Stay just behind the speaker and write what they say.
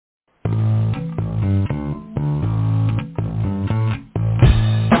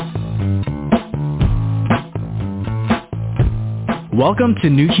Welcome to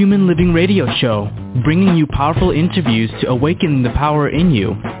New Human Living Radio Show, bringing you powerful interviews to awaken the power in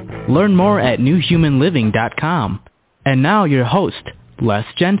you. Learn more at newhumanliving.com. And now your host, Les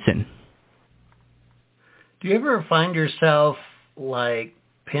Jensen. Do you ever find yourself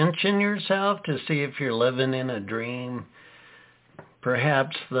pinching yourself to see if you're living in a dream?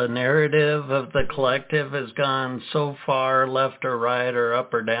 Perhaps the narrative of the collective has gone so far left or right or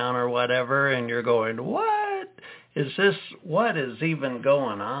up or down or whatever, and you're going, what is even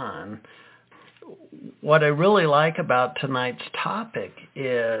going on? What I really like about tonight's topic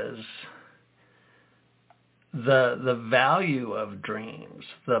is the value of dreams,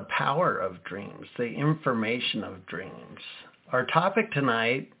 the power of dreams, the information of dreams. Our topic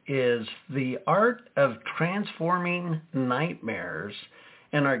tonight is the art of transforming nightmares,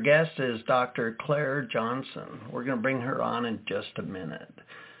 and our guest is Dr. Clare Johnson. We're going to bring her on in just a minute.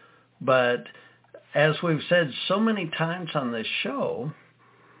 But as we've said so many times on this show,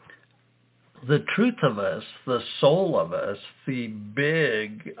 the truth of us, the soul of us, the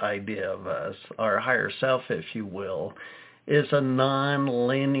big idea of us, our higher self, if you will, is a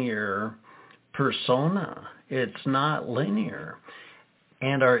non-linear persona. It's not linear.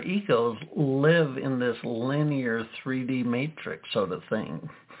 And our egos live in this linear 3D matrix sort of thing.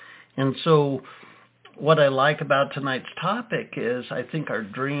 And so what I like about tonight's topic is I think our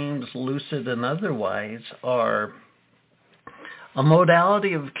dreams, lucid and otherwise, are a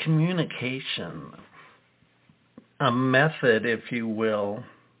modality of communication, a method, if you will,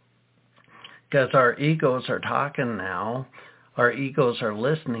 because our egos are talking now, our egos are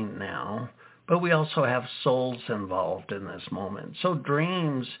listening now, but we also have souls involved in this moment. So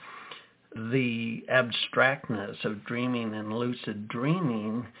dreams, the abstractness of dreaming and lucid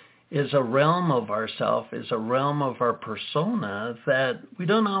dreaming is a realm of ourself, is a realm of our persona that we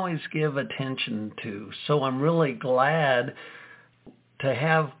don't always give attention to. So I'm really glad to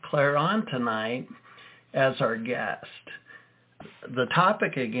have Clare on tonight as our guest. The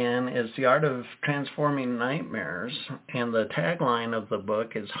topic again is the art of transforming nightmares, and the tagline of the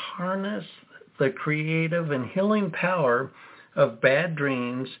book is Harness the Creative and Healing Power of Bad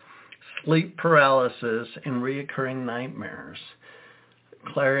Dreams, Sleep Paralysis, and Reoccurring Nightmares.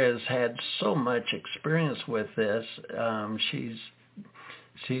 Clare has had so much experience with this. She's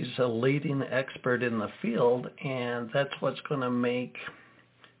a leading expert in the field, and that's what's going to make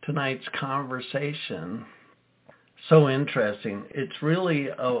tonight's conversation so interesting. It's really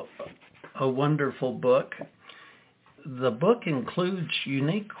a wonderful book. The book includes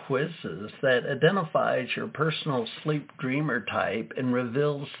unique quizzes that identifies your personal sleep dreamer type and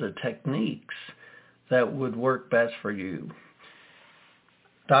reveals the techniques that would work best for you.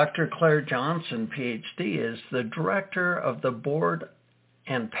 Dr. Clare Johnson, PhD, is the director of the board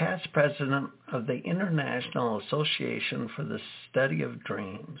and past president of the International Association for the Study of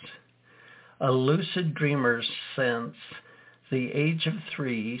Dreams. A lucid dreamer since the age of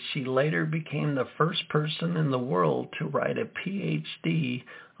 3, she later became the first person in the world to write a PhD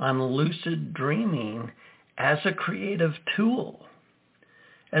on lucid dreaming as a creative tool.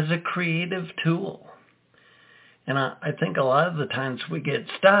 And I think a lot of the times we get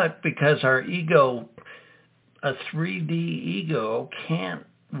stuck because our ego, a 3D ego, can't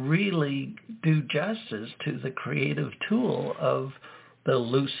really do justice to the creative tool of the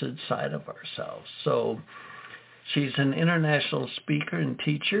lucid side of ourselves. So she's an international speaker and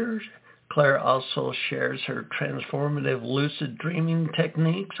teacher. Clare also shares her transformative lucid dreaming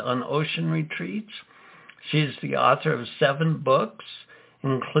techniques on ocean retreats. She's the author of 7 books,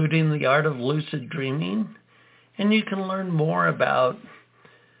 including The Art of Lucid Dreaming. And you can learn more about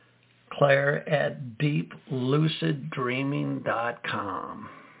Clare at deepluciddreaming.com.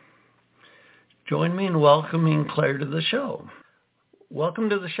 Join me in welcoming Clare to the show. Welcome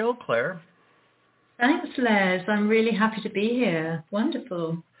to the show, Clare. Thanks, Les. I'm really happy to be here.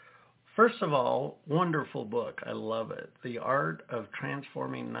 Wonderful. First of all, wonderful book. I love it. The Art of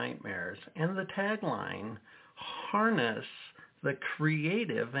Transforming Nightmares. And the tagline, Harness the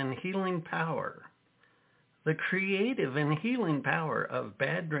Creative and Healing Power. The creative and healing power of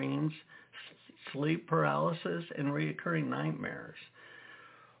bad dreams, sleep paralysis, and reoccurring nightmares.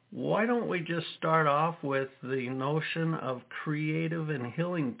 Why don't we just start off with the notion of creative and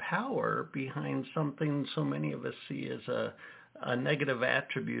healing power behind something so many of us see as a negative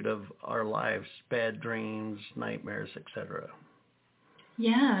attribute of our lives, bad dreams, nightmares, etc.?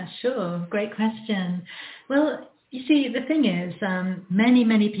 Yeah, sure. Great question. Well, you see, the thing is,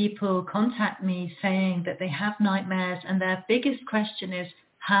 many people contact me saying that they have nightmares, and their biggest question is,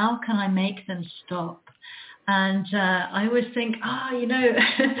 how can I make them stop? And I always think,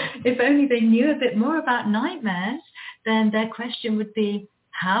 if only they knew a bit more about nightmares, then their question would be,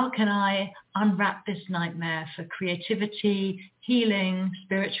 how can I unwrap this nightmare for creativity, healing,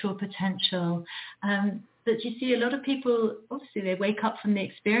 spiritual potential? But you see, a lot of people, obviously, they wake up from the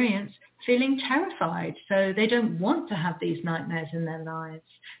experience feeling terrified. So they don't want to have these nightmares in their lives.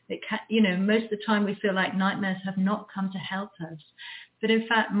 Most of the time we feel like nightmares have not come to help us. But in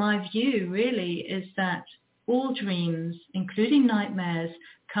fact, my view really is that all dreams, including nightmares,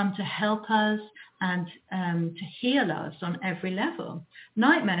 come to help us and to heal us on every level.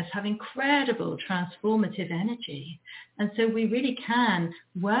 Nightmares have incredible transformative energy. And so we really can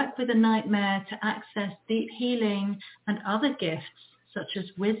work with a nightmare to access deep healing and other gifts such as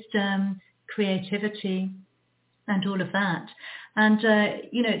wisdom, creativity, and all of that. And,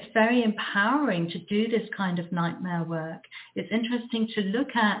 it's very empowering to do this kind of nightmare work. It's interesting to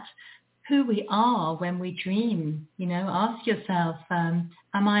look at who we are when we dream. Ask yourself, am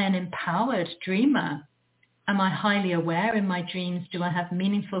I an empowered dreamer? Am I highly aware in my dreams? Do I have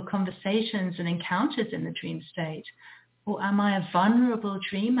meaningful conversations and encounters in the dream state? Or am I a vulnerable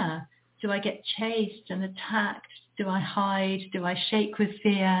dreamer? Do I get chased and attacked? Do I hide? Do I shake with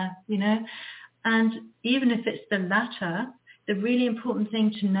fear? And even if it's the latter, the really important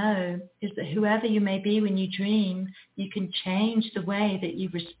thing to know is that whoever you may be when you dream, you can change the way that you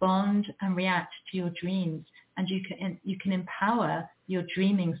respond and react to your dreams, and you can empower your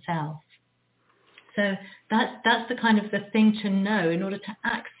dreaming self. So that's the kind of the thing to know in order to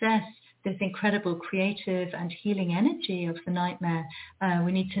access this incredible creative and healing energy of the nightmare.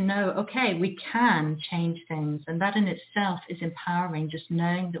 We need to know, okay, we can change things, and that in itself is empowering, just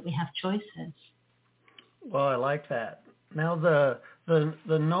knowing that we have choices. Well, I like that. Now,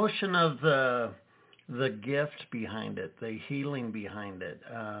 the notion of the gift behind it, the healing behind it,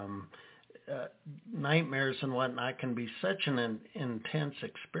 nightmares and whatnot can be such an intense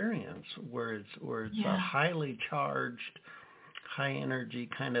experience where it's a highly charged, high energy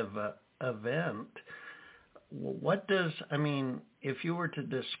kind of event. If you were to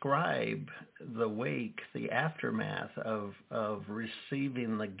describe the wake, the aftermath of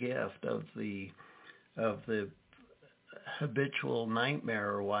receiving the gift of the habitual nightmare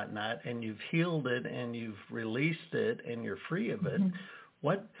or whatnot, and you've healed it and you've released it and you're free of it,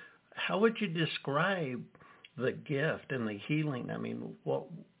 how would you describe the gift and the healing? I mean,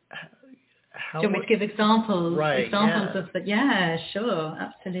 how? Do you want me to give examples? Right. Examples of the. Yeah, sure,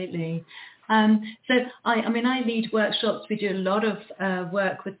 absolutely. So I lead workshops. We do a lot of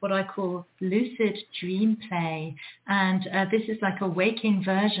work with what I call lucid dream play. And this is like a waking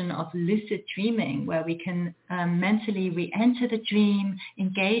version of lucid dreaming, where we can mentally re-enter the dream,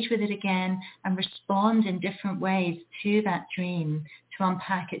 engage with it again, and respond in different ways to that dream to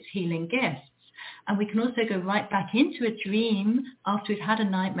unpack its healing gifts. And we can also go right back into a dream after we've had a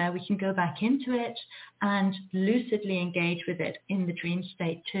nightmare. We can go back into it and lucidly engage with it in the dream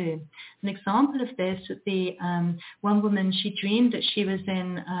state too. An example of this would be one woman, she dreamed that she was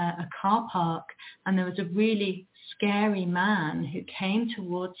in a car park, and there was a really scary man who came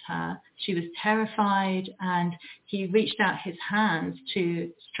towards her. She was terrified, and he reached out his hands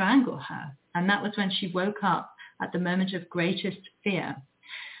to strangle her. And that was when she woke up at the moment of greatest fear.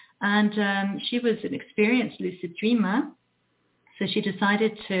 And she was an experienced lucid dreamer, so she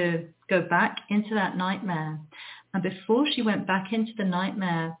decided to go back into that nightmare. And before she went back into the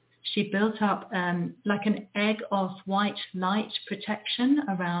nightmare, she built up like an egg of white light protection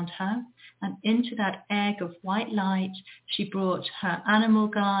around her. And into that egg of white light, she brought her animal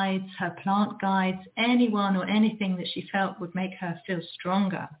guides, her plant guides, anyone or anything that she felt would make her feel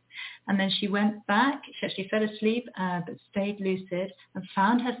stronger. And then she went back, she actually fell asleep, but stayed lucid, and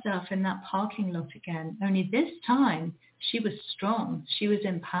found herself in that parking lot again. Only this time, she was strong, she was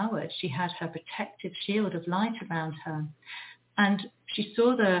empowered, she had her protective shield of light around her. And she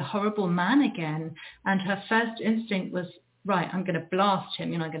saw the horrible man again, and her first instinct was, right, I'm going to blast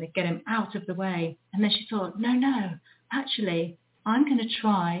him, I'm going to get him out of the way. And then she thought, no, actually, I'm going to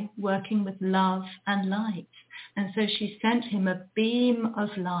try working with love and light. And so she sent him a beam of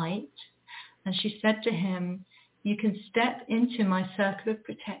light, and she said to him, you can step into my circle of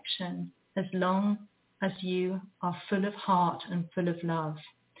protection as long as you are full of heart and full of love.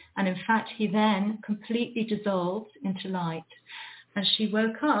 And in fact, he then completely dissolved into light. And she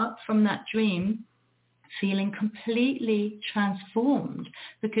woke up from that dream feeling completely transformed,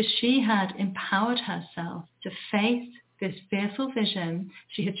 because she had empowered herself to face this fearful vision.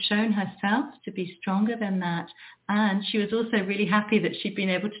 She had shown herself to be stronger than that. And she was also really happy that she'd been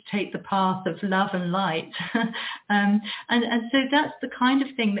able to take the path of love and light. And so that's the kind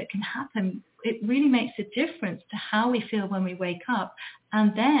of thing that can happen it really makes a difference to how we feel when we wake up.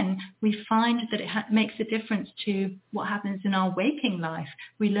 And then we find that it makes a difference to what happens in our waking life.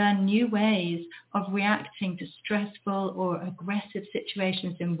 We learn new ways of reacting to stressful or aggressive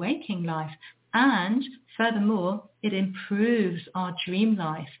situations in waking life. And furthermore, it improves our dream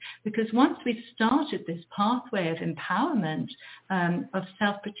life, because once we've started this pathway of empowerment, of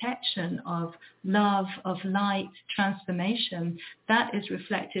self-protection, of love, of light, transformation, that is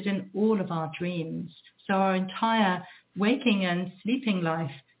reflected in all of our dreams. So our entire waking and sleeping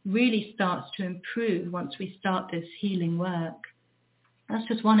life really starts to improve once we start this healing work. That's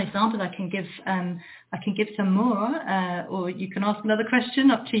just one example. I can give some more, or you can ask another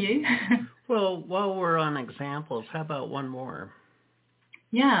question, up to you. Well, while we're on examples, how about one more?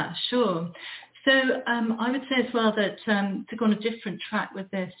 Yeah, sure. So I would say as well that to go on a different track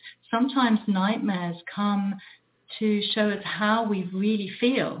with this, sometimes nightmares come to show us how we really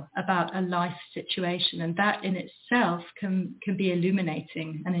feel about a life situation, and that in itself can be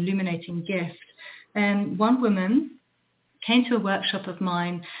illuminating, an illuminating gift. One woman came to a workshop of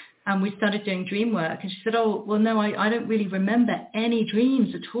mine, and we started doing dream work, and she said, oh, well, no, I don't really remember any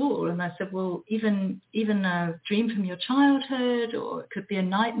dreams at all. And I said, well, even a dream from your childhood, or it could be a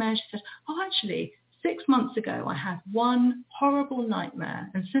nightmare. She said, oh, actually, 6 months ago, I had one horrible nightmare,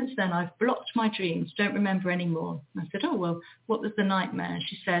 and since then I've blocked my dreams, don't remember any more. And I said, oh, well, what was the nightmare?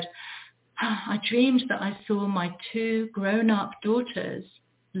 She said, I dreamed that I saw my 2 grown-up daughters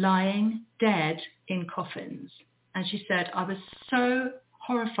lying dead in coffins. And she said, I was so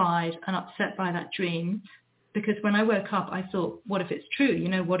horrified and upset by that dream, because when I woke up, I thought, what if it's true?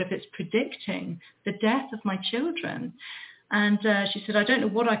 What if it's predicting the death of my children? And she said, I don't know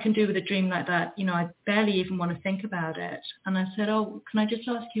what I can do with a dream like that. I barely even want to think about it. And I said, oh, can I just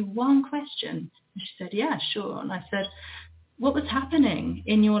ask you one question? And she said, yeah, sure. And I said, what was happening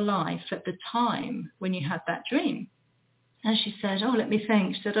in your life at the time when you had that dream? And she said, oh, let me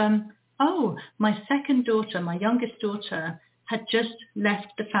think. She said, my second daughter, my youngest daughter, had just left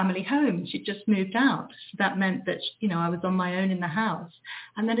the family home. She'd just moved out. So that meant that, I was on my own in the house.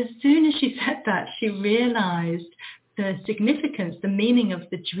 And then as soon as she said that, she realized the significance, the meaning of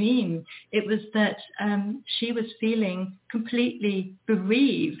the dream. It was that she was feeling completely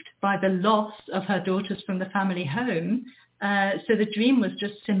bereaved by the loss of her daughters from the family home. So the dream was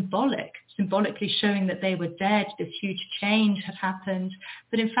just symbolically showing that they were dead. This huge change had happened.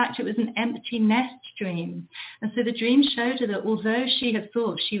 But in fact, it was an empty nest dream. And so the dream showed her that although she had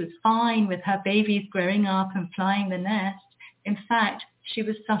thought she was fine with her babies growing up and flying the nest, in fact, she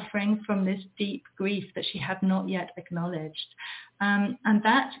was suffering from this deep grief that she had not yet acknowledged. And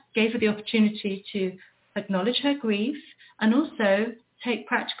that gave her the opportunity to acknowledge her grief and also take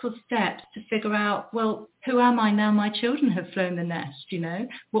practical steps to figure out, well, who am I now my children have flown the nest,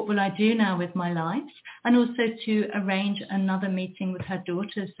 What will I do now with my life? And also to arrange another meeting with her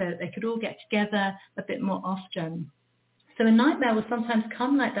daughters so that they could all get together a bit more often. So a nightmare will sometimes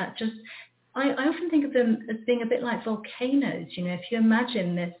come like that. I often think of them as being a bit like volcanoes. If you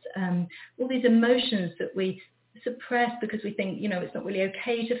imagine this, all these emotions that we suppress because we think, it's not really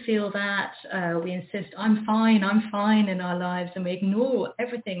okay to feel that. We insist, I'm fine in our lives, and we ignore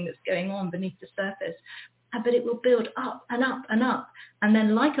everything that's going on beneath the surface. But it will build up and up and up. And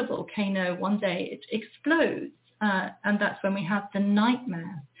then like a volcano, one day it explodes. And that's when we have the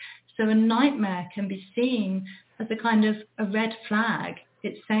nightmare. So a nightmare can be seen as a kind of a red flag.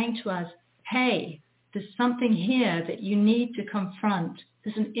 It's saying to us, hey, there's something here that you need to confront.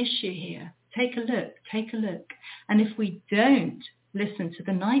 There's an issue here. Take a look. And if we don't listen to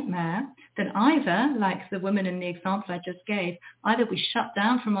the nightmare, then either, like the woman in the example I just gave, either we shut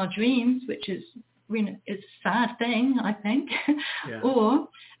down from our dreams, which is it's a sad thing, I think, yeah. Or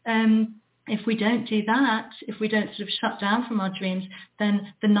if we don't do that, if we don't sort of shut down from our dreams,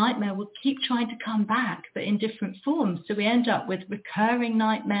 then the nightmare will keep trying to come back, but in different forms. So we end up with recurring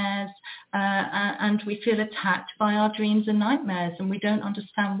nightmares, and we feel attacked by our dreams and nightmares, and we don't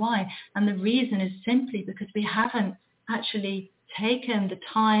understand why. And the reason is simply because we haven't actually taken the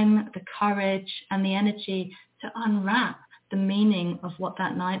time, the courage, and the energy to unwrap the meaning of what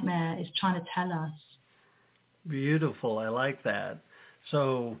that nightmare is trying to tell us. Beautiful. I like that.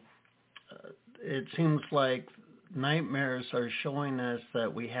 So it seems like nightmares are showing us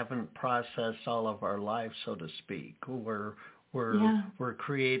that we haven't processed all of our life, so to speak. We're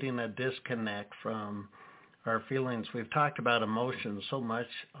creating a disconnect from our feelings. We've talked about emotions so much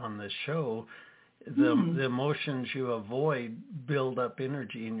on this show. The emotions you avoid build up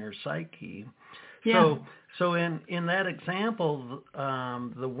energy in your psyche. Yeah. So in that example,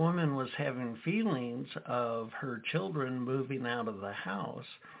 the woman was having feelings of her children moving out of the house.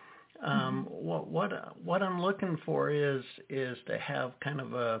 What I'm looking for is to have kind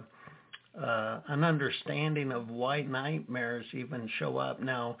of an understanding of why nightmares even show up.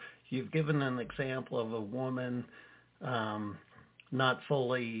 Now, you've given an example of a woman not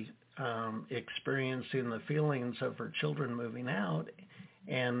fully experiencing the feelings of her children moving out,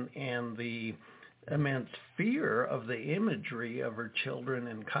 and the immense fear of the imagery of her children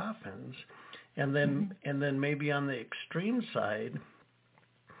in coffins, and then maybe on the extreme side,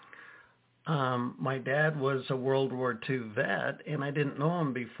 my dad was a World War II vet, and I didn't know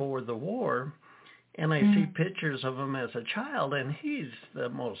him before the war, and I see pictures of him as a child, and he's the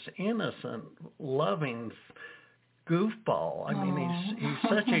most innocent, loving goofball. I mean, he's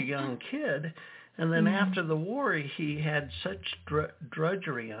such a young kid, and then after the war, he had such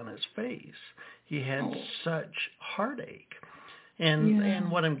drudgery on his face. He had such heartache, and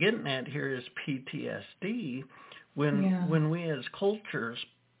what I'm getting at here is PTSD. When we as cultures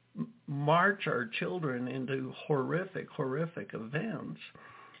march our children into horrific events,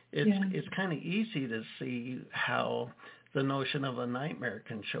 it's kind of easy to see how the notion of a nightmare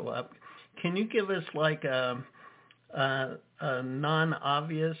can show up. Can you give us like a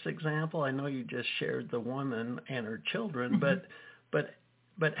non-obvious example? I know you just shared the woman and her children, but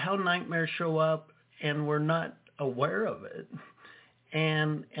how nightmares show up and we're not aware of it,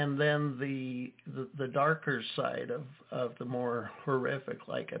 and then the darker side of the more horrific,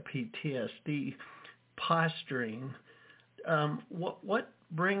 like a PTSD posturing. What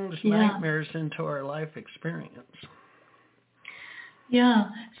brings nightmares into our life experience? Yeah,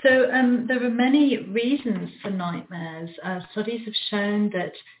 so there are many reasons for nightmares. Studies have shown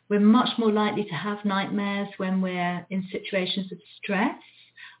that we're much more likely to have nightmares when we're in situations of stress,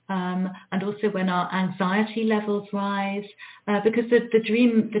 and also when our anxiety levels rise, because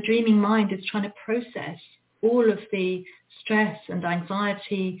the dreaming mind is trying to process all of the stress and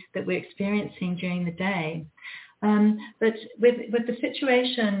anxiety that we're experiencing during the day. But with the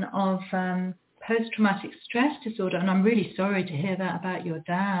situation of post-traumatic stress disorder, and I'm really sorry to hear that about your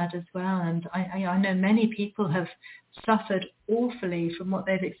dad as well, and I know many people have suffered awfully from what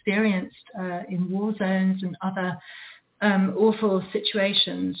they've experienced in war zones and other awful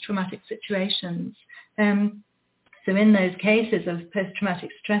situations, traumatic situations. So in those cases of post-traumatic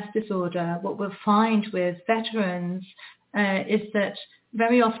stress disorder, what we'll find with veterans is that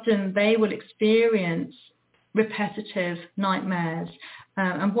very often they will experience repetitive nightmares.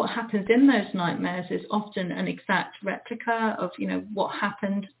 And what happens in those nightmares is often an exact replica of, what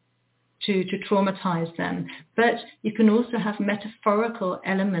happened to traumatize them. But you can also have metaphorical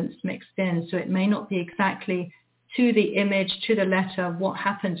elements mixed in. So it may not be exactly to the image, to the letter, what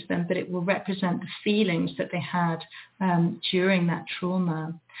happened to them, but it will represent the feelings that they had during that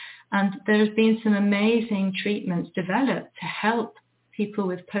trauma. And there has been some amazing treatments developed to help people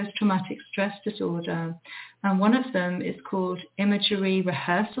with post-traumatic stress disorder. And one of them is called imagery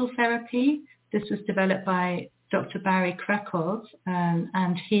rehearsal therapy. This was developed by Dr. Barry Krekov,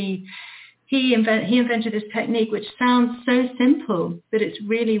 and he invented this technique, which sounds so simple, but it's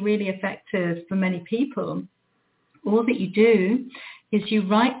really, really effective for many people. All that you do is you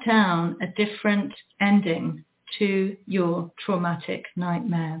write down a different ending to your traumatic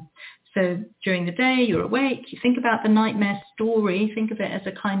nightmare. So during the day, you're awake, you think about the nightmare story, think of it as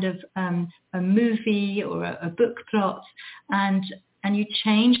a kind of a movie or a book plot, and you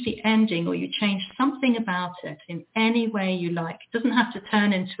change the ending, or you change something about it in any way you like. It doesn't have to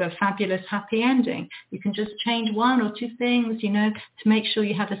turn into a fabulous happy ending. You can just change one or two things, to make sure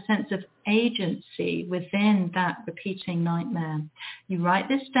you have a sense of agency within that repeating nightmare. You write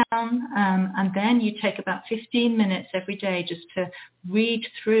this down, and then you take about 15 minutes every day just to read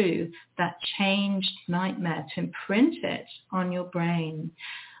through that changed nightmare, to imprint it on your brain.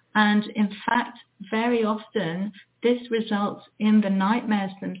 And in fact, very often, this results in the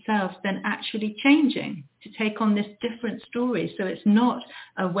nightmares themselves then actually changing to take on this different story. So it's not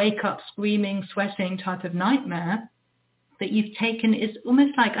a wake up, screaming, sweating type of nightmare that you've taken. Is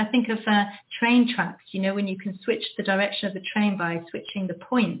almost like, I think of train tracks, when you can switch the direction of the train by switching the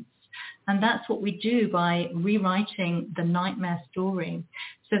points. And that's what we do by rewriting the nightmare story.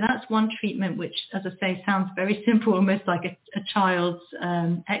 So that's one treatment which, as I say, sounds very simple, almost like a child's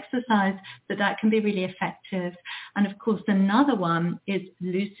exercise, but that can be really effective. And of course, another one is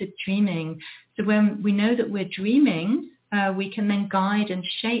lucid dreaming. So when we know that we're dreaming, we can then guide and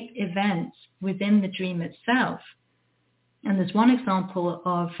shape events within the dream itself. And there's one example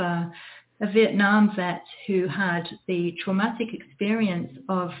of a Vietnam vet who had the traumatic experience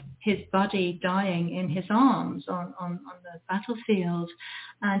of his buddy dying in his arms on the battlefield.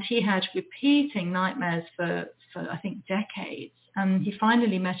 And he had repeating nightmares for I think decades. And he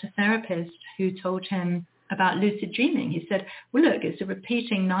finally met a therapist who told him about lucid dreaming. He said, well, look, it's a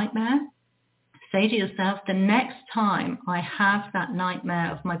repeating nightmare. Say to yourself, the next time I have that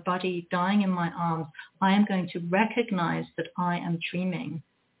nightmare of my body dying in my arms, I am going to recognize that I am dreaming.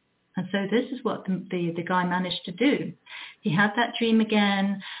 And so this is what the guy managed to do. He had that dream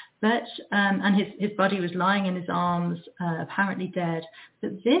again, but and his body was lying in his arms, apparently dead.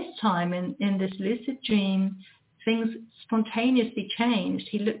 But this time in this lucid dream, things spontaneously changed.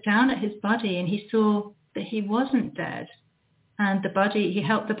 He looked down at his body and he saw that he wasn't dead. And he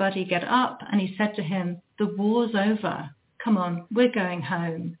helped the buddy get up, and he said to him, the war's over. Come on, we're going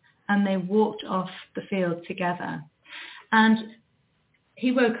home. And they walked off the field together. And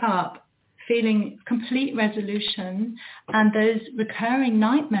he woke up feeling complete resolution, and those recurring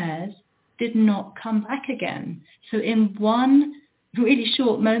nightmares did not come back again. So in one really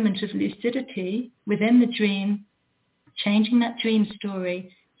short moment of lucidity within the dream, changing that dream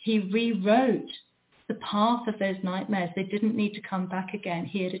story, he rewrote the path of those nightmares. They didn't need to come back again.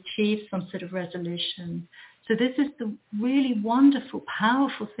 He had achieved some sort of resolution. So this is the really wonderful,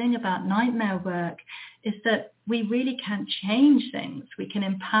 powerful thing about nightmare work, is that we really can change things. We can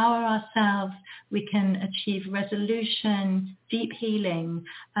empower ourselves. We can achieve resolution, deep healing,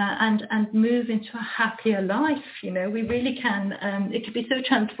 and move into a happier life. You know, we really can. It can be so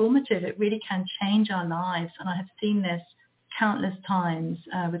transformative. It really can change our lives. And I have seen this countless times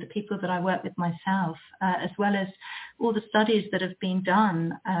with the people that I work with myself, as well as all the studies that have been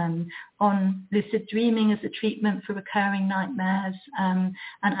done on lucid dreaming as a treatment for recurring nightmares, and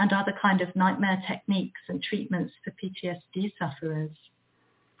other kind of nightmare techniques and treatments for PTSD sufferers.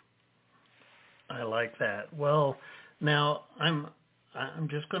 I like that. Well, now I'm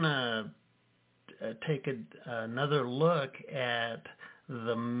just going to take another look at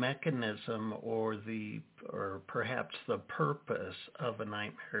the mechanism or perhaps the purpose of a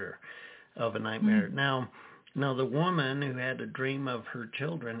nightmare. Now the woman who had a dream of her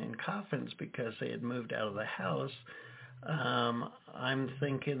children in coffins because they had moved out of the house, I'm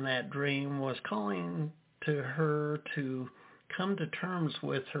thinking that dream was calling to her to come to terms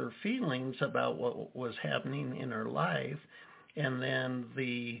with her feelings about what was happening in her life. And then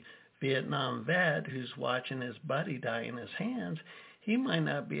the Vietnam vet who's watching his buddy die in his hands, he might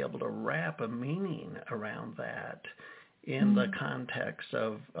not be able to wrap a meaning around that in the context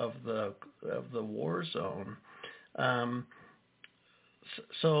of the war zone.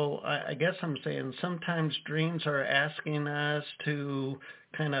 So I guess I'm saying sometimes dreams are asking us to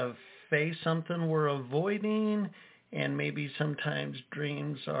kind of face something we're avoiding, and maybe sometimes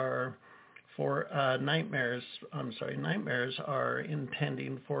dreams are for nightmares are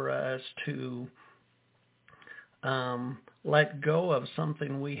intending for us to let go of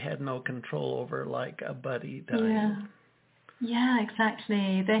something we had no control over, like a buddy dying. Yeah,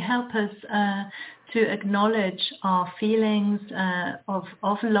 exactly. They help us to acknowledge our feelings of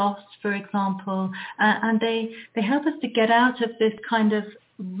loss, for example, and they help us to get out of this kind of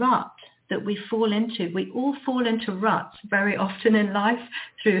rut that we fall into. We all fall into ruts very often in life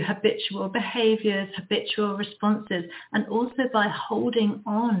through habitual behaviors, habitual responses, and also by holding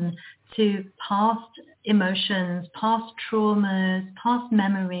on to past emotions, past traumas, past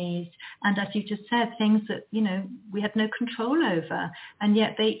memories, and as you just said, things that, you know, we had no control over, and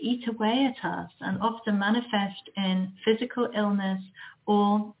yet they eat away at us and often manifest in physical illness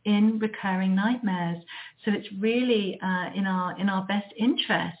or in recurring nightmares. So it's really in our best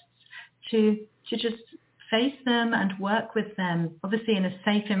interests to just face them and work with them, obviously in a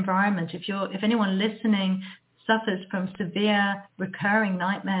safe environment. If anyone listening suffers from severe recurring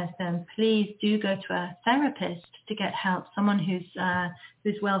nightmares, then please do go to a therapist to get help, someone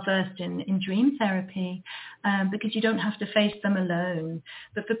who's well versed in dream therapy, because you don't have to face them alone.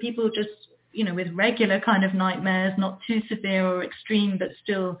 But for people just, you know, with regular kind of nightmares, not too severe or extreme, but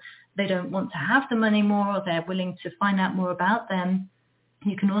still they don't want to have them anymore, or they're willing to find out more about them,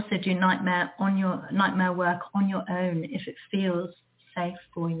 you can also do nightmare work on your own if it feels safe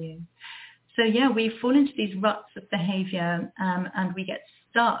for you. So yeah, we fall into these ruts of behavior, and we get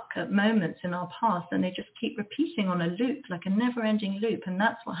stuck at moments in our past, and they just keep repeating on a loop, like a never-ending loop. And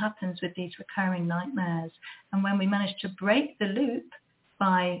that's what happens with these recurring nightmares. And when we manage to break the loop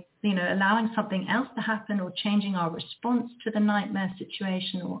by, you know, allowing something else to happen, or changing our response to the nightmare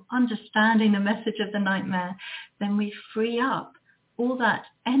situation, or understanding the message of the nightmare, then we free up all that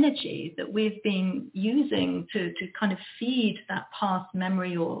energy that we've been using to kind of feed that past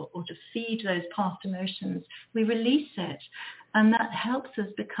memory or to feed those past emotions. We release it, and that helps us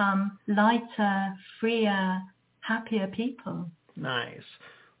become lighter, freer, happier people. Nice.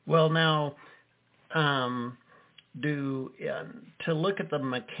 Well, now, to look at the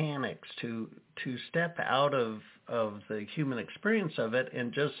mechanics, to step out of the human experience of it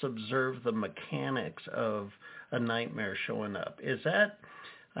and just observe the mechanics of a nightmare showing up. Is that?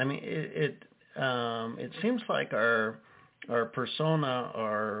 I mean, it seems like our persona,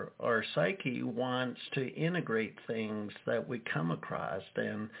 our psyche wants to integrate things that we come across,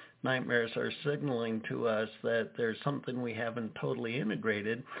 and nightmares are signaling to us that there's something we haven't totally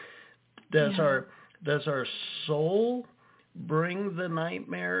integrated. Does our soul bring the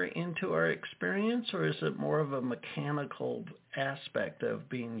nightmare into our experience, or is it more of a mechanical aspect of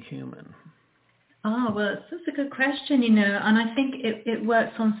being human? Oh, well, that's a good question, and I think it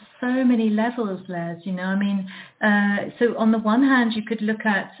works on so many levels, Les, I mean, so on the one hand, you could look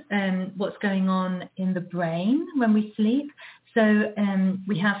at what's going on in the brain when we sleep. So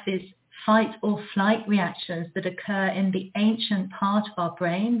we have these fight or flight reactions that occur in the ancient part of our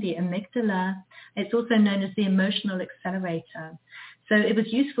brain, the amygdala. It's also known as the emotional accelerator. So it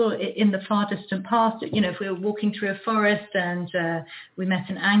was useful in the far distant past, if we were walking through a forest and we met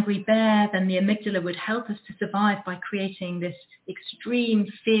an angry bear, then the amygdala would help us to survive by creating this extreme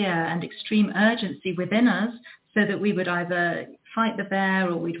fear and extreme urgency within us so that we would either fight the bear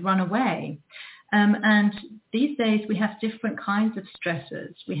or we'd run away. And these days we have different kinds of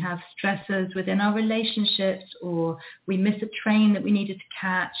stressors. We have stressors within our relationships, or we miss a train that we needed to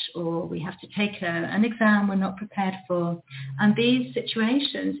catch, or we have to take an exam we're not prepared for. And these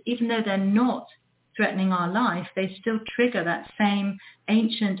situations, even though they're not threatening our life, they still trigger that same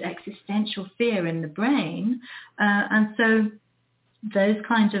ancient existential fear in the brain. And so those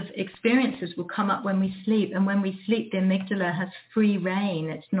kinds of experiences will come up when we sleep. And when we sleep, the amygdala has free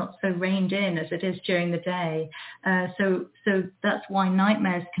rein. It's not so reined in as it is during the day. So that's why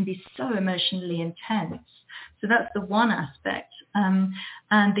nightmares can be so emotionally intense. So that's the one aspect. And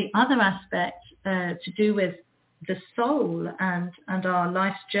the other aspect to do with the soul and our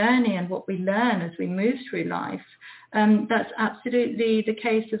life's journey and what we learn as we move through life, that's absolutely the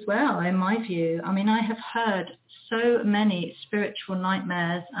case as well, in my view. I mean, I have heard so many spiritual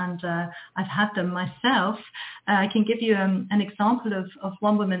nightmares, and I've had them myself. I can give you an example of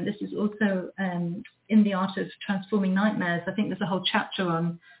one woman. This is also in The Art of Transforming Nightmares. I think there's a whole chapter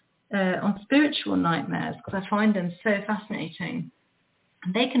on spiritual nightmares, because I find them so fascinating.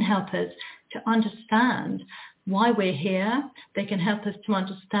 And they can help us to understand why we're here. They can help us to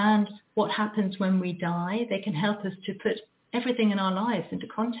understand what happens when we die. They can help us to put everything in our lives into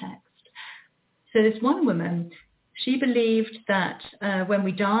context. So this one woman, she believed that when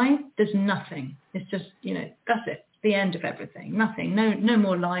we die, there's nothing. It's just, that's it, the end of everything, nothing, no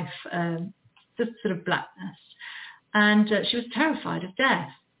more life, just sort of blackness. And she was terrified of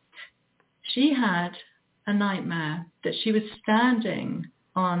death. She had a nightmare that she was standing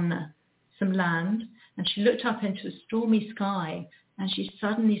on some land, and she looked up into a stormy sky, and she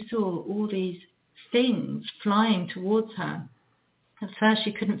suddenly saw all these things flying towards her. At first,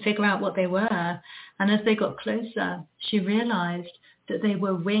 she couldn't figure out what they were, and as they got closer, she realized that they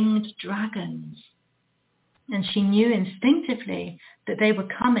were winged dragons. And she knew instinctively that they were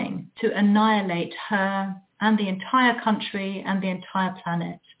coming to annihilate her and the entire country and the entire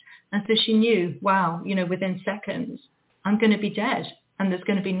planet. And so she knew, wow, within seconds, I'm going to be dead. And there's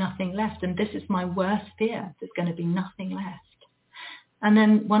going to be nothing left. And this is my worst fear. There's going to be nothing left. And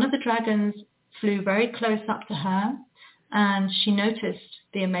then one of the dragons flew very close up to her, and she noticed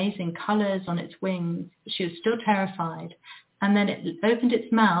the amazing colors on its wings. She was still terrified. And then it opened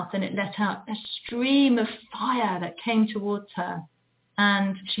its mouth and it let out a stream of fire that came towards her.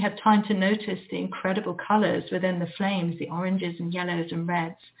 And she had time to notice the incredible colors within the flames, the oranges and yellows and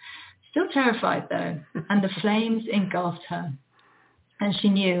reds. Still terrified though. And the flames engulfed her. And she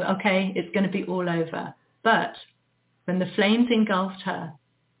knew, okay, it's going to be all over. But when the flames engulfed her,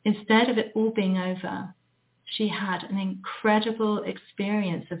 instead of it all being over, she had an incredible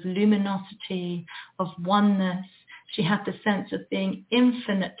experience of luminosity, of oneness. She had the sense of being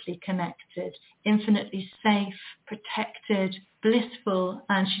infinitely connected, infinitely safe, protected, blissful.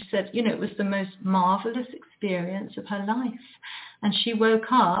 And she said, it was the most marvelous experience of her life. And she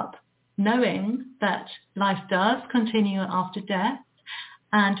woke up knowing that life does continue after death,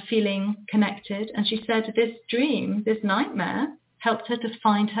 and feeling connected. And she said this dream, this nightmare, helped her to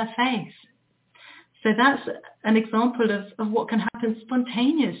find her faith. So that's an example of what can happen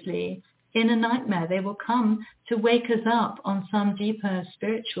spontaneously in a nightmare. They will come to wake us up on some deeper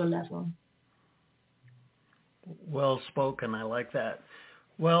spiritual level. Well spoken. I like that.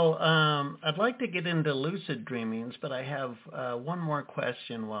 Well, I'd like to get into lucid dreamings, but I have one more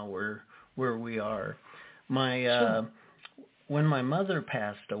question while we're where we are. Sure. When my mother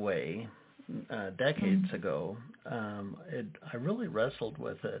passed away decades ago, I really wrestled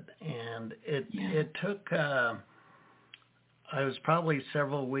with it, and it took. I was probably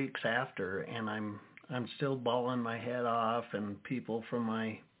several weeks after, and I'm still bawling my head off, and people from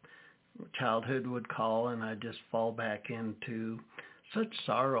my childhood would call, and I'd just fall back into such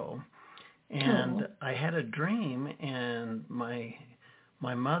sorrow. And I had a dream, and my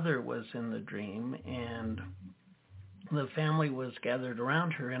mother was in the dream, and the family was gathered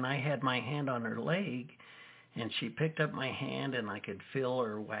around her, and I had my hand on her leg, and she picked up my hand, and I could feel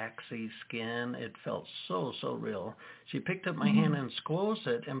her waxy skin. It felt so real. She picked up my hand and squoze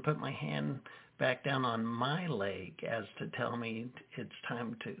it and put my hand back down on my leg as to tell me it's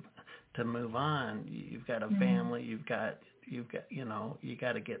time to move on. You've got a family. You've got you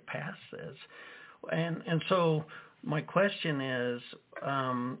got to get past this. And so my question is,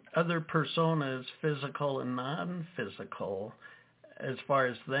 other personas, physical and non-physical, as far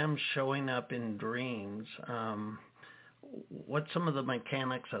as them showing up in dreams, what's some of the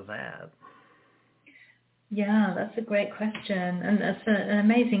mechanics of that? Yeah, that's a great question, and that's an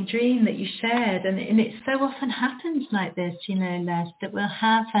amazing dream that you shared. And it so often happens like this, Les, that we'll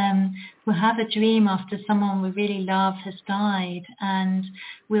have a dream after someone we really love has died, and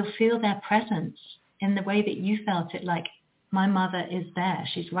we'll feel their presence in the way that you felt it. Like, my mother is there;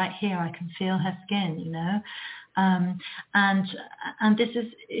 she's right here. I can feel her skin, and this is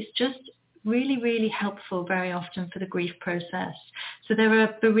it's just really helpful very often for the grief process. So there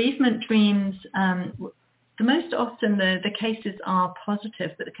are bereavement dreams. Most often the cases are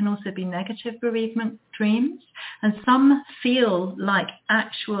positive, but it can also be negative bereavement dreams. And some feel like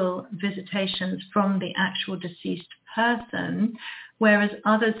actual visitations from the actual deceased person, whereas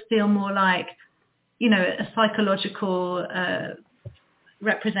others feel more like, a psychological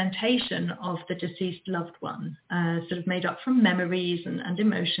representation of the deceased loved one, sort of made up from memories and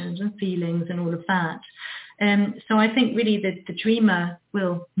emotions and feelings and all of that. So I think really the dreamer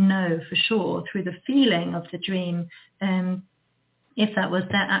will know for sure through the feeling of the dream if that was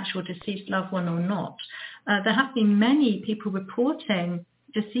their actual deceased loved one or not. There have been many people reporting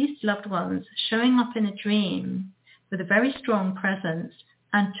deceased loved ones showing up in a dream with a very strong presence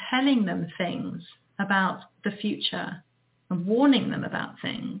and telling them things about the future and warning them about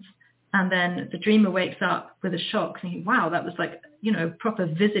things. And then the dreamer wakes up with a shock thinking, wow, that was like, proper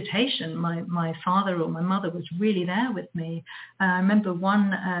visitation. My father or my mother was really there with me. I remember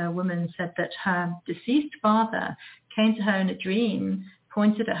one woman said that her deceased father came to her in a dream,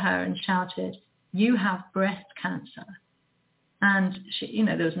 pointed at her and shouted, "You have breast cancer." And she,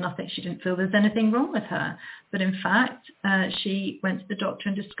 there was nothing, she didn't feel there's anything wrong with her. But in fact, she went to the doctor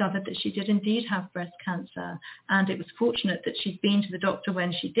and discovered that she did indeed have breast cancer. And it was fortunate that she'd been to the doctor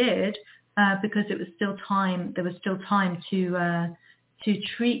when she did, because it was still time, there was still time to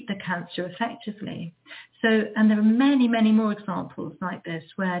treat the cancer effectively. So, and there are many, many more examples like this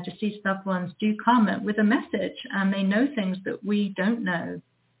where deceased loved ones do come with a message and they know things that we don't know.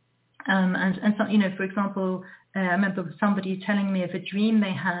 And so, for example, I remember somebody telling me of a dream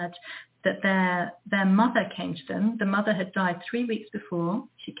they had that their mother came to them. The mother had died 3 weeks before.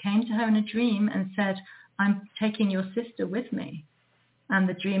 She came to her in a dream and said, "I'm taking your sister with me." And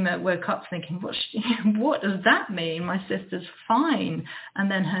the dreamer woke up thinking, what does that mean? My sister's fine.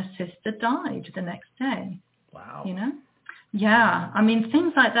 And then her sister died the next day. Wow. Yeah. I mean,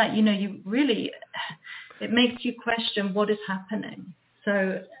 things like that, you really, it makes you question what is happening.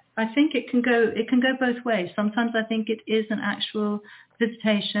 So I think it can go both ways. Sometimes I think it is an actual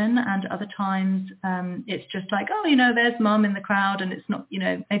visitation, and other times it's just like, there's mum in the crowd, and it's not,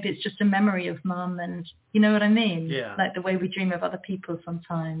 maybe it's just a memory of mum, and you know what I mean? Yeah. Like the way we dream of other people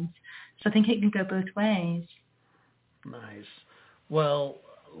sometimes. So I think it can go both ways. Nice. Well,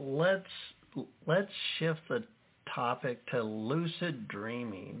 let's shift the topic to lucid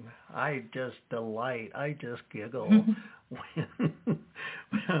dreaming. I just giggle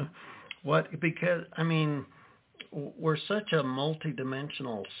because we're such a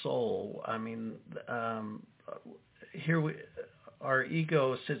multidimensional soul. Our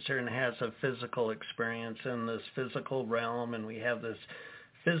ego sits here and has a physical experience in this physical realm, and we have this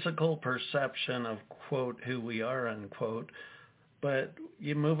physical perception of, quote, who we are, unquote. But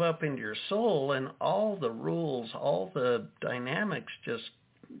you move up into your soul, and all the rules, all the dynamics just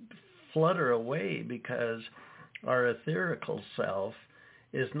flutter away because our etherical self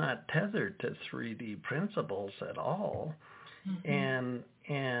is not tethered to 3D principles at all. Mm-hmm.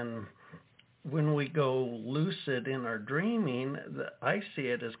 And when we go lucid in our dreaming, I see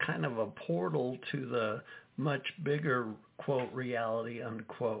it as kind of a portal to the much bigger, quote, reality,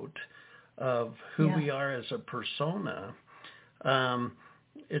 unquote, of who we are as a persona.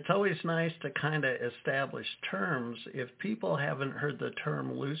 it's always nice to kind of establish terms. If people haven't heard the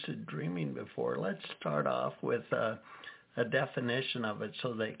term lucid dreaming before, let's start off with a definition of it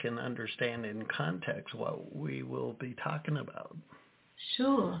so they can understand in context what we will be talking about.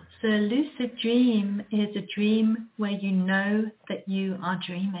 Sure. So a lucid dream is a dream where you know that you are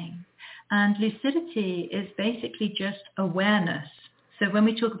dreaming. And lucidity is basically just awareness. So when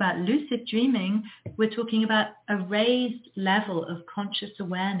we talk about lucid dreaming, we're talking about a raised level of conscious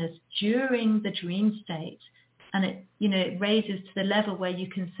awareness during the dream state. And it raises to the level where you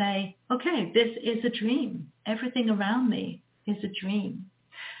can say, okay, this is a dream. Everything around me is a dream.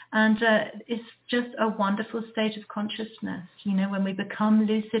 And it's just a wonderful state of consciousness. When we become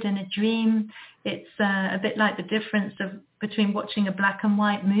lucid in a dream, it's a bit like the difference between watching a black and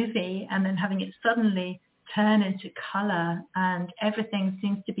white movie and then having it suddenly turn into color, and everything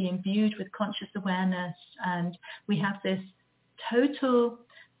seems to be imbued with conscious awareness. And we have this total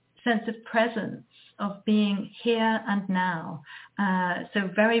sense of presence, of being here and now. So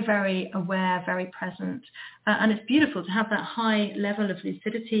very, very aware, very present. And it's beautiful to have that high level of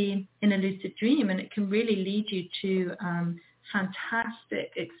lucidity in a lucid dream, and it can really lead you to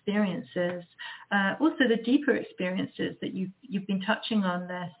fantastic experiences. Also the deeper experiences that you've been touching on,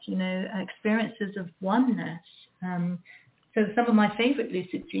 Les, experiences of oneness. So some of my favorite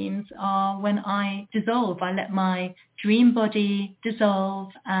lucid dreams are when I dissolve. I let my dream body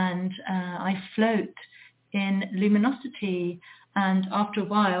dissolve, and I float in luminosity. And after a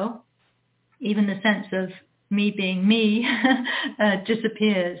while, even the sense of me being me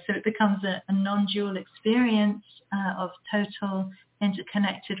disappears. So it becomes a non-dual experience of total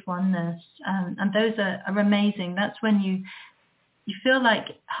interconnected oneness. And those are amazing. That's when you feel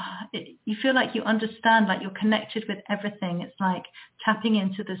like you understand, like you're connected with everything. It's like tapping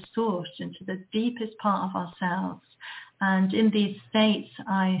into the source, into the deepest part of ourselves. And in these states,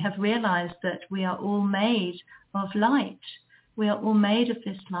 I have realized that we are all made of light. We are all made of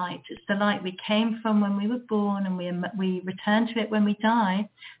this light. It's the light we came from when we were born, and we return to it when we die.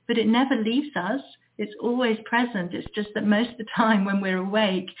 But it never leaves us. It's always present. It's just that most of the time when we're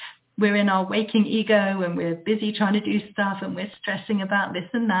awake, we're in our waking ego and we're busy trying to do stuff, and we're stressing about this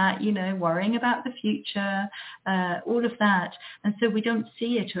and that, worrying about the future, all of that. And so we don't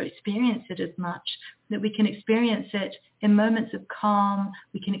see it or experience it as much. That we can experience it in moments of calm.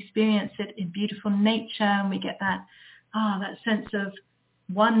 We can experience it in beautiful nature, and we get that sense of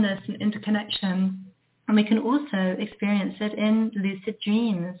oneness and interconnection. And we can also experience it in lucid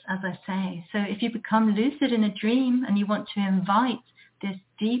dreams, as I say. So if you become lucid in a dream and you want to invite this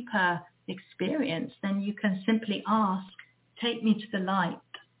deeper experience, then you can simply ask, take me to the light,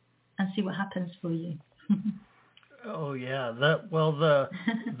 and see what happens for you. Oh yeah,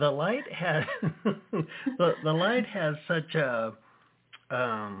 the light has the light has such a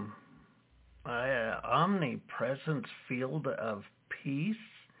omnipresent field of peace.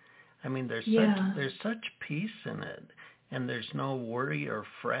 I mean, there's such peace in it, and there's no worry or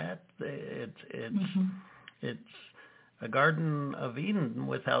fret. It's a Garden of Eden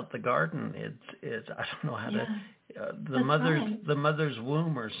without the garden. It's I don't know how to the mother's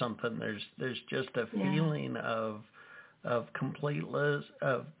womb or something. There's just a feeling of completeness,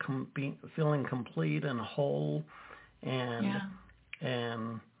 of feeling complete and whole, and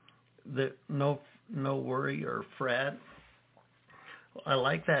the no worry or fret. I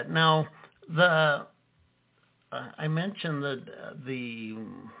like that. Now I mentioned the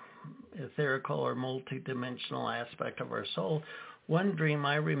etherical or multidimensional aspect of our soul. One dream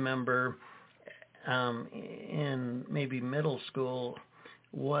I remember in maybe middle school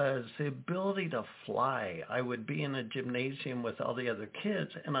was the ability to fly. I would be in a gymnasium with all the other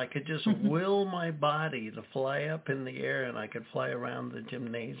kids, and I could just will my body to fly up in the air, and I could fly around the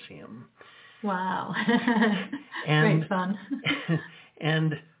gymnasium. Wow. And, great fun.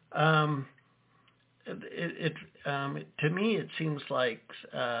 And to me, it seems like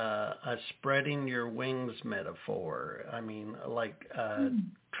a spreading your wings metaphor. I mean, like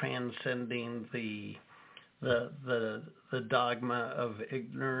transcending the dogma of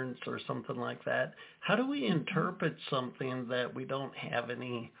ignorance or something like that. How do we interpret something that we don't have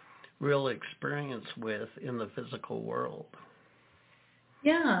any real experience with in the physical world?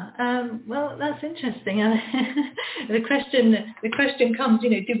 Yeah, well, that's interesting. The question comes, do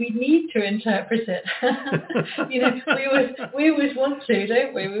we need to interpret it? We always want to,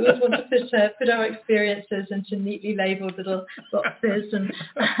 don't we? We always want to put our experiences into neatly labeled little boxes. And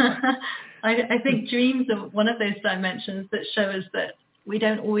I think dreams are one of those dimensions that show us that we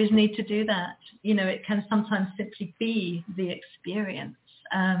don't always need to do that. It can sometimes simply be the experience.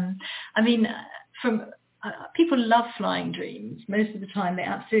 people love flying dreams. Most of the time they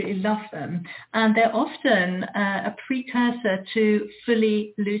absolutely love them. And they're often a precursor to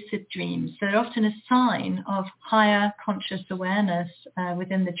fully lucid dreams. They're often a sign of higher conscious awareness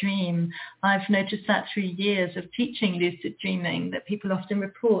within the dream. I've noticed that through years of teaching lucid dreaming, that people often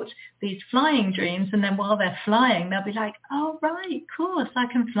report these flying dreams, and then while they're flying, they'll be like, oh, right, of course, I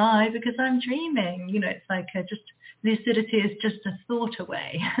can fly because I'm dreaming. You know, it's like just lucidity is just a thought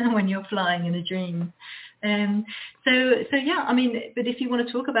away when you're flying in a dream. So yeah, I mean, but if you want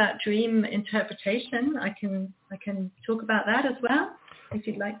to talk about dream interpretation, I can talk about that as well, if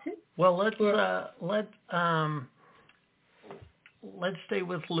you'd like to. Well, let's stay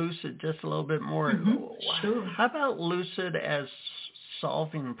with lucid just a little bit more. Mm-hmm. Sure. How about lucid as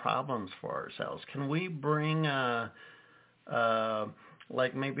solving problems for ourselves? Can we bring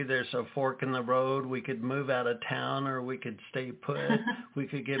like maybe there's a fork in the road, we could move out of town or we could stay put, we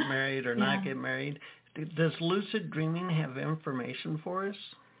could get married or not get married. Does lucid dreaming have information for us?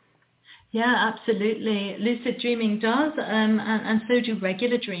 Yeah, absolutely. Lucid dreaming does, and so do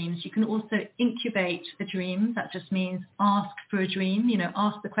regular dreams. You can also incubate a dream. That just means ask for a dream. You know,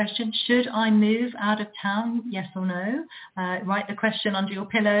 ask the question, should I move out of town? Yes or no? Write the question under your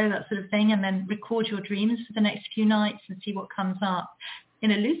pillow, that sort of thing, and then record your dreams for the next few nights and see what comes up.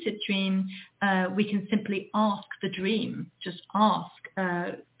 In a lucid dream, we can simply ask the dream, just ask,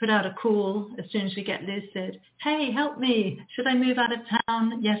 put out a call as soon as we get lucid. Hey, help me. Should I move out of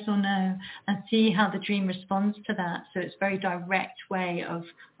town? Yes or no? And see how the dream responds to that. So it's a very direct way of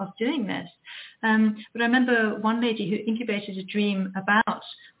doing this. But I remember one lady who incubated a dream about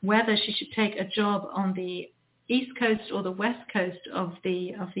whether she should take a job on the East Coast or the West Coast of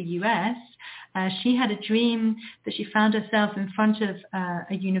the US. She had a dream that she found herself in front of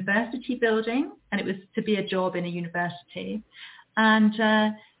a university building, and it was to be a job in a university. And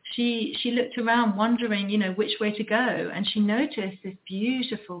she looked around wondering, you know, which way to go, and she noticed this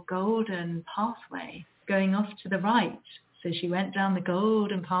beautiful golden pathway going off to the right. So she went down the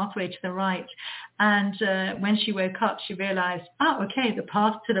golden pathway to the right. And when she woke up, she realized, okay, the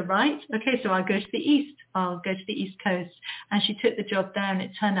path to the right. Okay, so I'll go to the east. I'll go to the East Coast. And she took the job there, and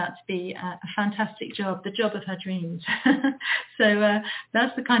it turned out to be a fantastic job, the job of her dreams. So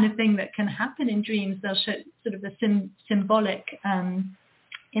that's the kind of thing that can happen in dreams. They'll show sort of a symbolic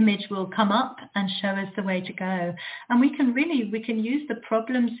image will come up and show us the way to go. And we can use the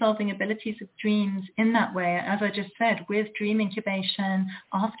problem-solving abilities of dreams in that way, as I just said, with dream incubation,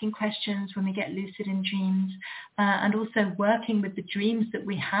 asking questions when we get lucid in dreams, and also working with the dreams that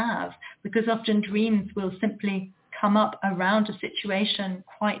we have, because often dreams will simply come up around a situation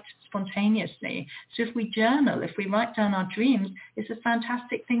quite spontaneously. So if we journal, if we write down our dreams, it's a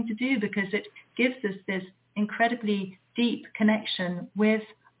fantastic thing to do because it gives us this incredibly deep connection with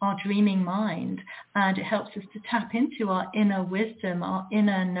our dreaming mind, and it helps us to tap into our inner wisdom, our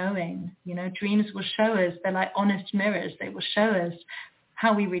inner knowing. You know, dreams will show us, they're like honest mirrors. They will show us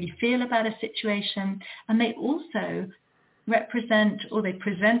how we really feel about a situation, and they also represent, or they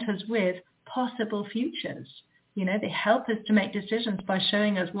present us with possible futures. You know, they help us to make decisions by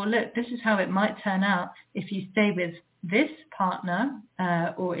showing us, well, look, this is how it might turn out if you stay with this partner,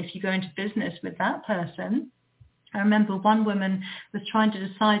 or if you go into business with that person. I remember one woman was trying to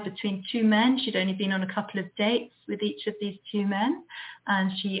decide between two men. She'd only been on a couple of dates with each of these two men.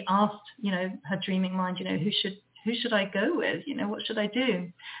 And she asked, you know, her dreaming mind, you know, who should I go with? You know, what should I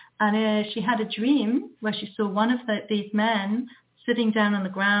do? And she had a dream where she saw one of these men sitting down on the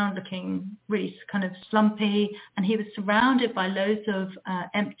ground looking really kind of slumpy. And he was surrounded by loads of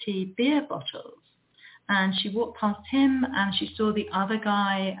empty beer bottles. And she walked past him and she saw the other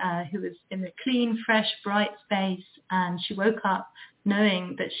guy who was in a clean, fresh, bright space. And she woke up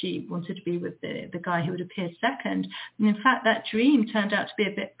knowing that she wanted to be with the guy who would appear second. And in fact, that dream turned out to be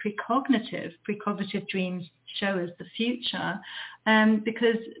a bit precognitive. Precognitive dreams show us the future,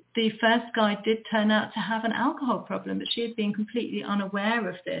 because the first guy did turn out to have an alcohol problem, but she had been completely unaware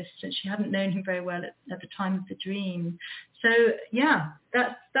of this since she hadn't known him very well at the time of the dream. So yeah,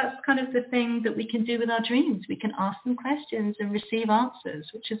 that's kind of the thing that we can do with our dreams. We can ask them questions and receive answers,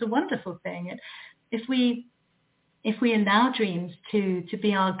 which is a wonderful thing. And if we allow dreams to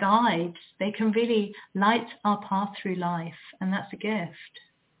be our guides, they can really light our path through life, and that's a gift.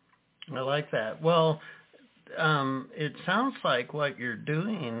 I like that. Well, it sounds like what you're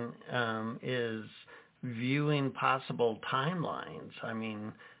doing is viewing possible timelines. I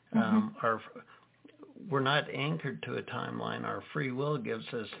mean, we're not anchored to a timeline. Our free will gives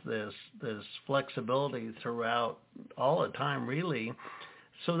us this flexibility throughout all the time, really.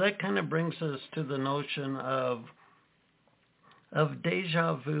 So that kind of brings us to the notion of of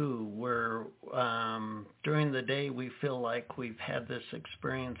deja vu, where during the day we feel like we've had this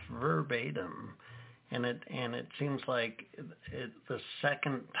experience verbatim, and it seems like the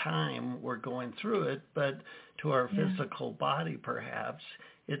second time we're going through it, but to our physical body perhaps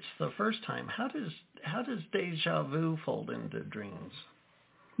it's the first time. How does deja vu fold into dreams?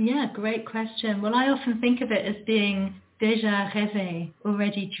 Yeah, great question. Well, I often think of it as being déjà rêvé,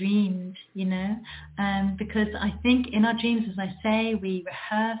 already dreamed, because I think in our dreams, as I say, we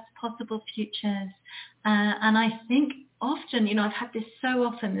rehearse possible futures. And I think often, I've had this so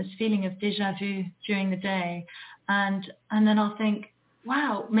often, this feeling of déjà vu during the day. And then I'll think,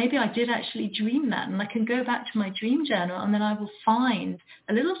 wow, maybe I did actually dream that. And I can go back to my dream journal and then I will find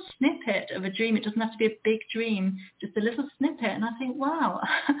a little snippet of a dream. It doesn't have to be a big dream, just a little snippet. And I think, wow,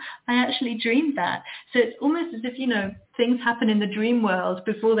 I actually dreamed that. So it's almost as if, things happen in the dream world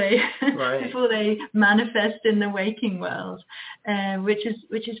before they before they manifest in the waking world,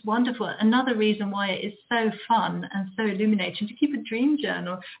 which is wonderful. Another reason why it is so fun and so illuminating to keep a dream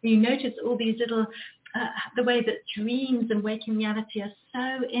journal. You notice all these little the way that dreams and waking reality are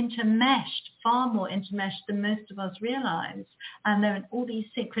so intermeshed, far more intermeshed than most of us realize. And then all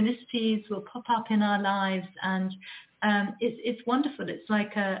these synchronicities will pop up in our lives, and it's wonderful. It's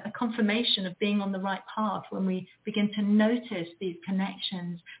like a confirmation of being on the right path when we begin to notice these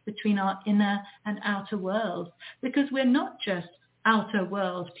connections between our inner and outer world, because we're not just outer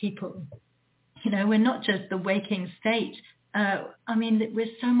world people. We're not just the waking state. We're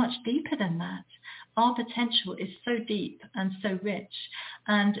so much deeper than that. Our potential is so deep and so rich,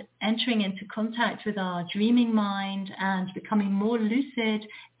 and entering into contact with our dreaming mind and becoming more lucid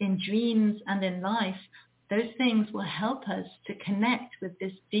in dreams and in life, those things will help us to connect with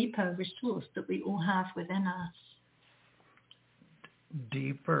this deeper resource that we all have within us.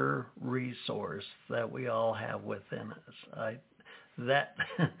 Deeper resource that we all have within us. That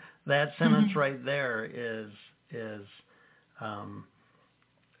sentence right there is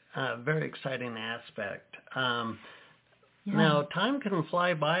a very exciting aspect. Now, time can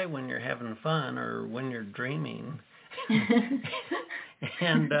fly by when you're having fun or when you're dreaming.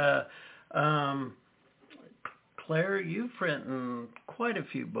 And Clare, you've written quite a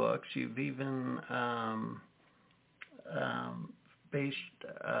few books. You've even based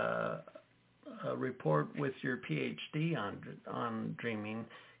a report with your PhD on dreaming.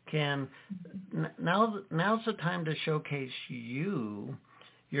 Now's the time to showcase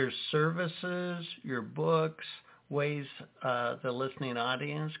your services, your books, ways the listening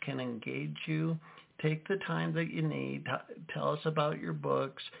audience can engage you. Take the time that you need. Tell us about your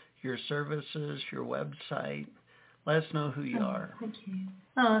books, your services, your website. Let us know who you are. Thank you.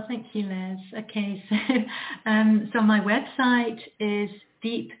 Oh, thank you, Les. Okay, so my website is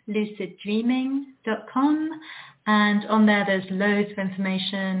deepluciddreaming.com, and on there's loads of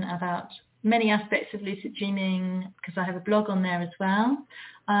information about many aspects of lucid dreaming, because I have a blog on there as well.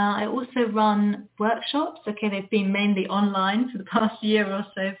 I also run workshops. Okay, they've been mainly online for the past year or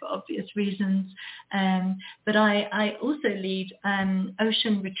so for obvious reasons, but I also lead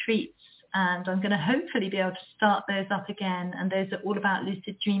ocean retreats, and I'm going to hopefully be able to start those up again, and those are all about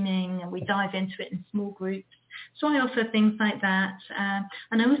lucid dreaming, and we dive into it in small groups. So I offer things like that,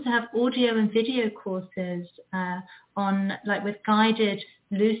 and I also have audio and video courses with guided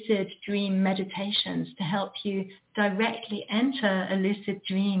lucid dream meditations to help you directly enter a lucid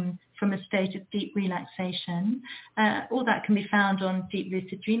dream from a state of deep relaxation. All that can be found on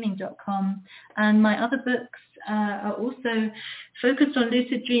deepluciddreaming.com. And my other books are also focused on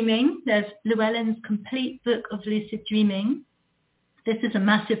lucid dreaming. There's Llewellyn's Complete Book of Lucid Dreaming. This is a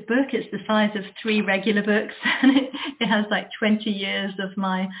massive book. It's the size of 3 regular books. It has like 20 years of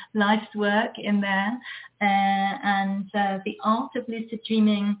my life's work in there. The Art of Lucid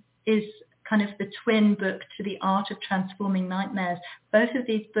Dreaming is kind of the twin book to The Art of Transforming Nightmares. Both of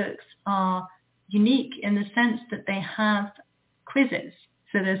these books are unique in the sense that they have quizzes.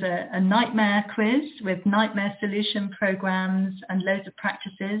 So there's a nightmare quiz with nightmare solution programs and loads of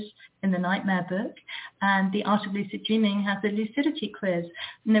practices in the nightmare book. And The Art of Lucid Dreaming has a lucidity quiz.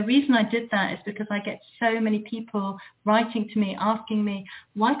 And the reason I did that is because I get so many people writing to me, asking me,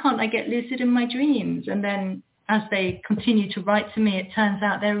 why can't I get lucid in my dreams? And then as they continue to write to me, it turns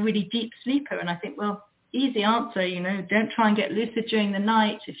out they're a really deep sleeper. And I think, well, easy answer, don't try and get lucid during the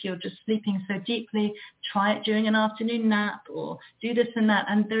night. If you're just sleeping so deeply, try it during an afternoon nap or do this and that.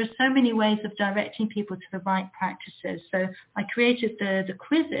 And there are so many ways of directing people to the right practices. So I created the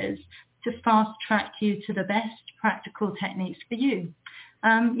quizzes to fast track you to the best practical techniques for you.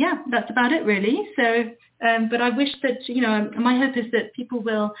 That's about it really. So, but I wish that, my hope is that people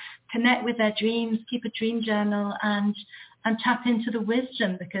will connect with their dreams, keep a dream journal, and and tap into the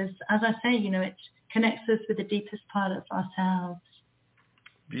wisdom, because as I say, it connects us with the deepest part of ourselves.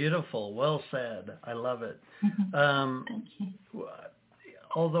 Beautiful. Well said. I love it. Thank you.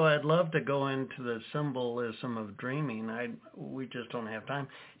 Although I'd love to go into the symbolism of dreaming, we just don't have time.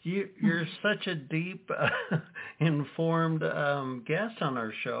 You're such a deep, informed guest on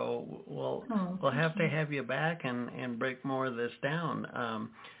our show. We'll have to have you back and break more of this down.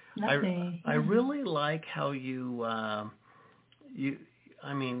 I really like how you're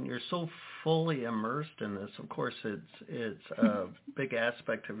so fully immersed in this. Of course, it's a big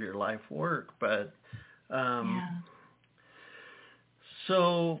aspect of your life work, but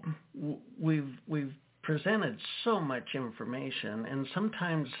so we've presented so much information, and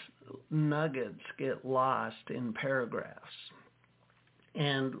sometimes nuggets get lost in paragraphs.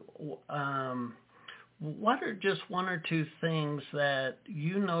 And what are just one or two things that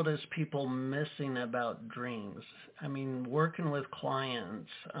you notice people missing about dreams? I mean, working with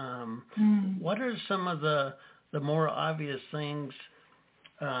clients, what are some of the more obvious things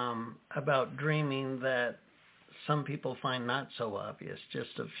about dreaming that some people find not so obvious?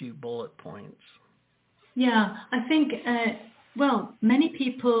 Just a few bullet points. Yeah, I think, many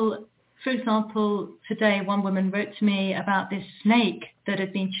people, for example, today one woman wrote to me about this snake that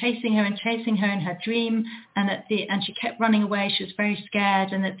had been chasing her in her dream, and she kept running away. She was very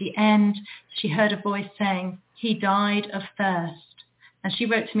scared, and at the end she heard a voice saying, "He died of thirst." And she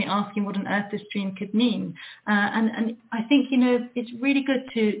wrote to me asking what on earth this dream could mean. And I think, it's really good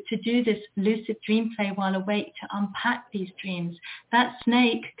to do this lucid dream play while awake to unpack these dreams. That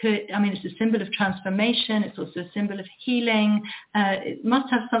snake it's a symbol of transformation. It's also a symbol of healing. It must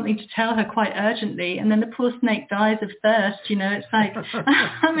have something to tell her quite urgently. And then the poor snake dies of thirst, it's like,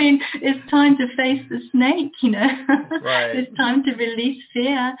 it's time to face the snake, Right. It's time to release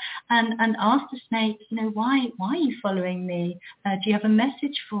fear and ask the snake, why are you following me? Do you have a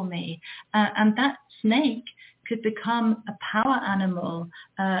message for me? And that snake could become a power animal,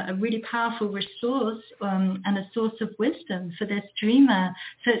 a really powerful resource and a source of wisdom for this dreamer.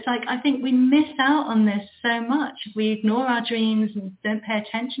 So it's like, I think we miss out on this so much. We ignore our dreams and don't pay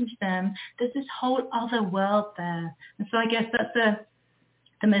attention to them. There's this whole other world there. And so I guess that's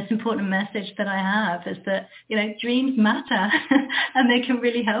the most important message that I have, is that, dreams matter and they can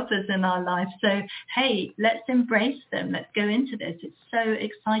really help us in our life. So, hey, let's embrace them. Let's go into this. It's so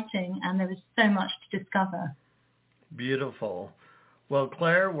exciting, and there is so much to discover. Beautiful. Well,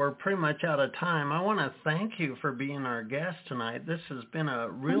 Claire, we're pretty much out of time. I want to thank you for being our guest tonight. This has been a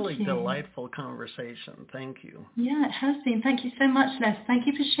really delightful conversation. Thank you. Yeah, it has been. Thank you so much, Les. Thank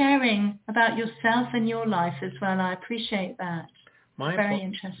you for sharing about yourself and your life as well. I appreciate that. Very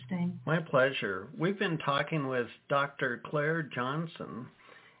interesting. My pleasure. We've been talking with Dr. Clare Johnson,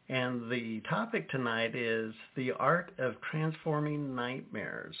 and the topic tonight is the art of transforming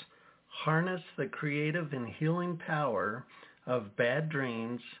nightmares. Harness the creative and healing power of bad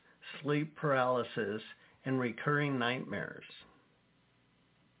dreams, sleep paralysis, and recurring nightmares.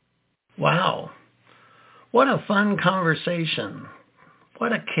 Wow. What a fun conversation.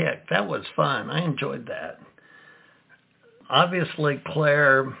 What a kick. That was fun. I enjoyed that. Obviously,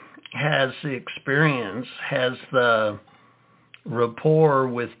 Claire has the experience, has the rapport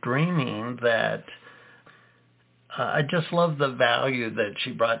with dreaming that I just love the value that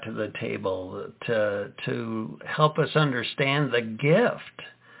she brought to the table to help us understand the gift,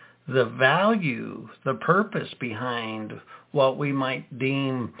 the value, the purpose behind what we might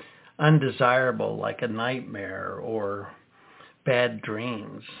deem undesirable, like a nightmare or bad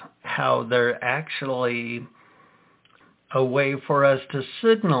dreams, how they're actually a way for us to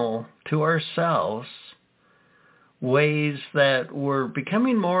signal to ourselves ways that we're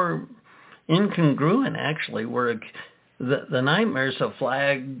becoming more incongruent, actually. The nightmare's a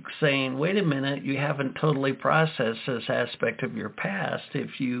flag saying, wait a minute, you haven't totally processed this aspect of your past.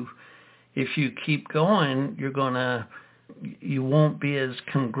 If you keep going, you won't be as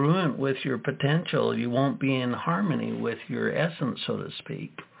congruent with your potential. You won't be in harmony with your essence, so to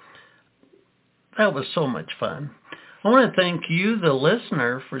speak. That was so much fun. I want to thank you, the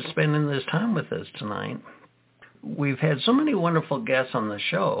listener, for spending this time with us tonight. We've had so many wonderful guests on the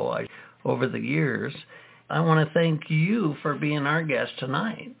show over the years. I want to thank you for being our guest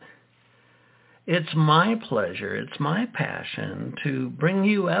tonight. It's my pleasure, it's my passion to bring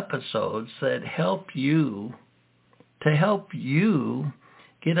you episodes that help you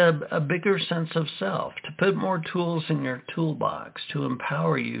get a bigger sense of self, to put more tools in your toolbox, to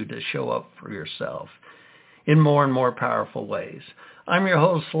empower you to show up for yourself in more and more powerful ways. I'm your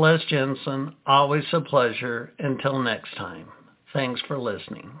host, Les Jensen. Always a pleasure. Until next time. Thanks for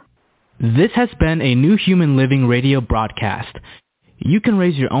listening. This has been a New Human Living radio broadcast. You can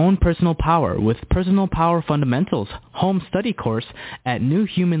raise your own personal power with Personal Power Fundamentals home study course at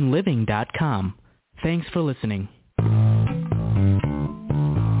newhumanliving.com. Thanks for listening.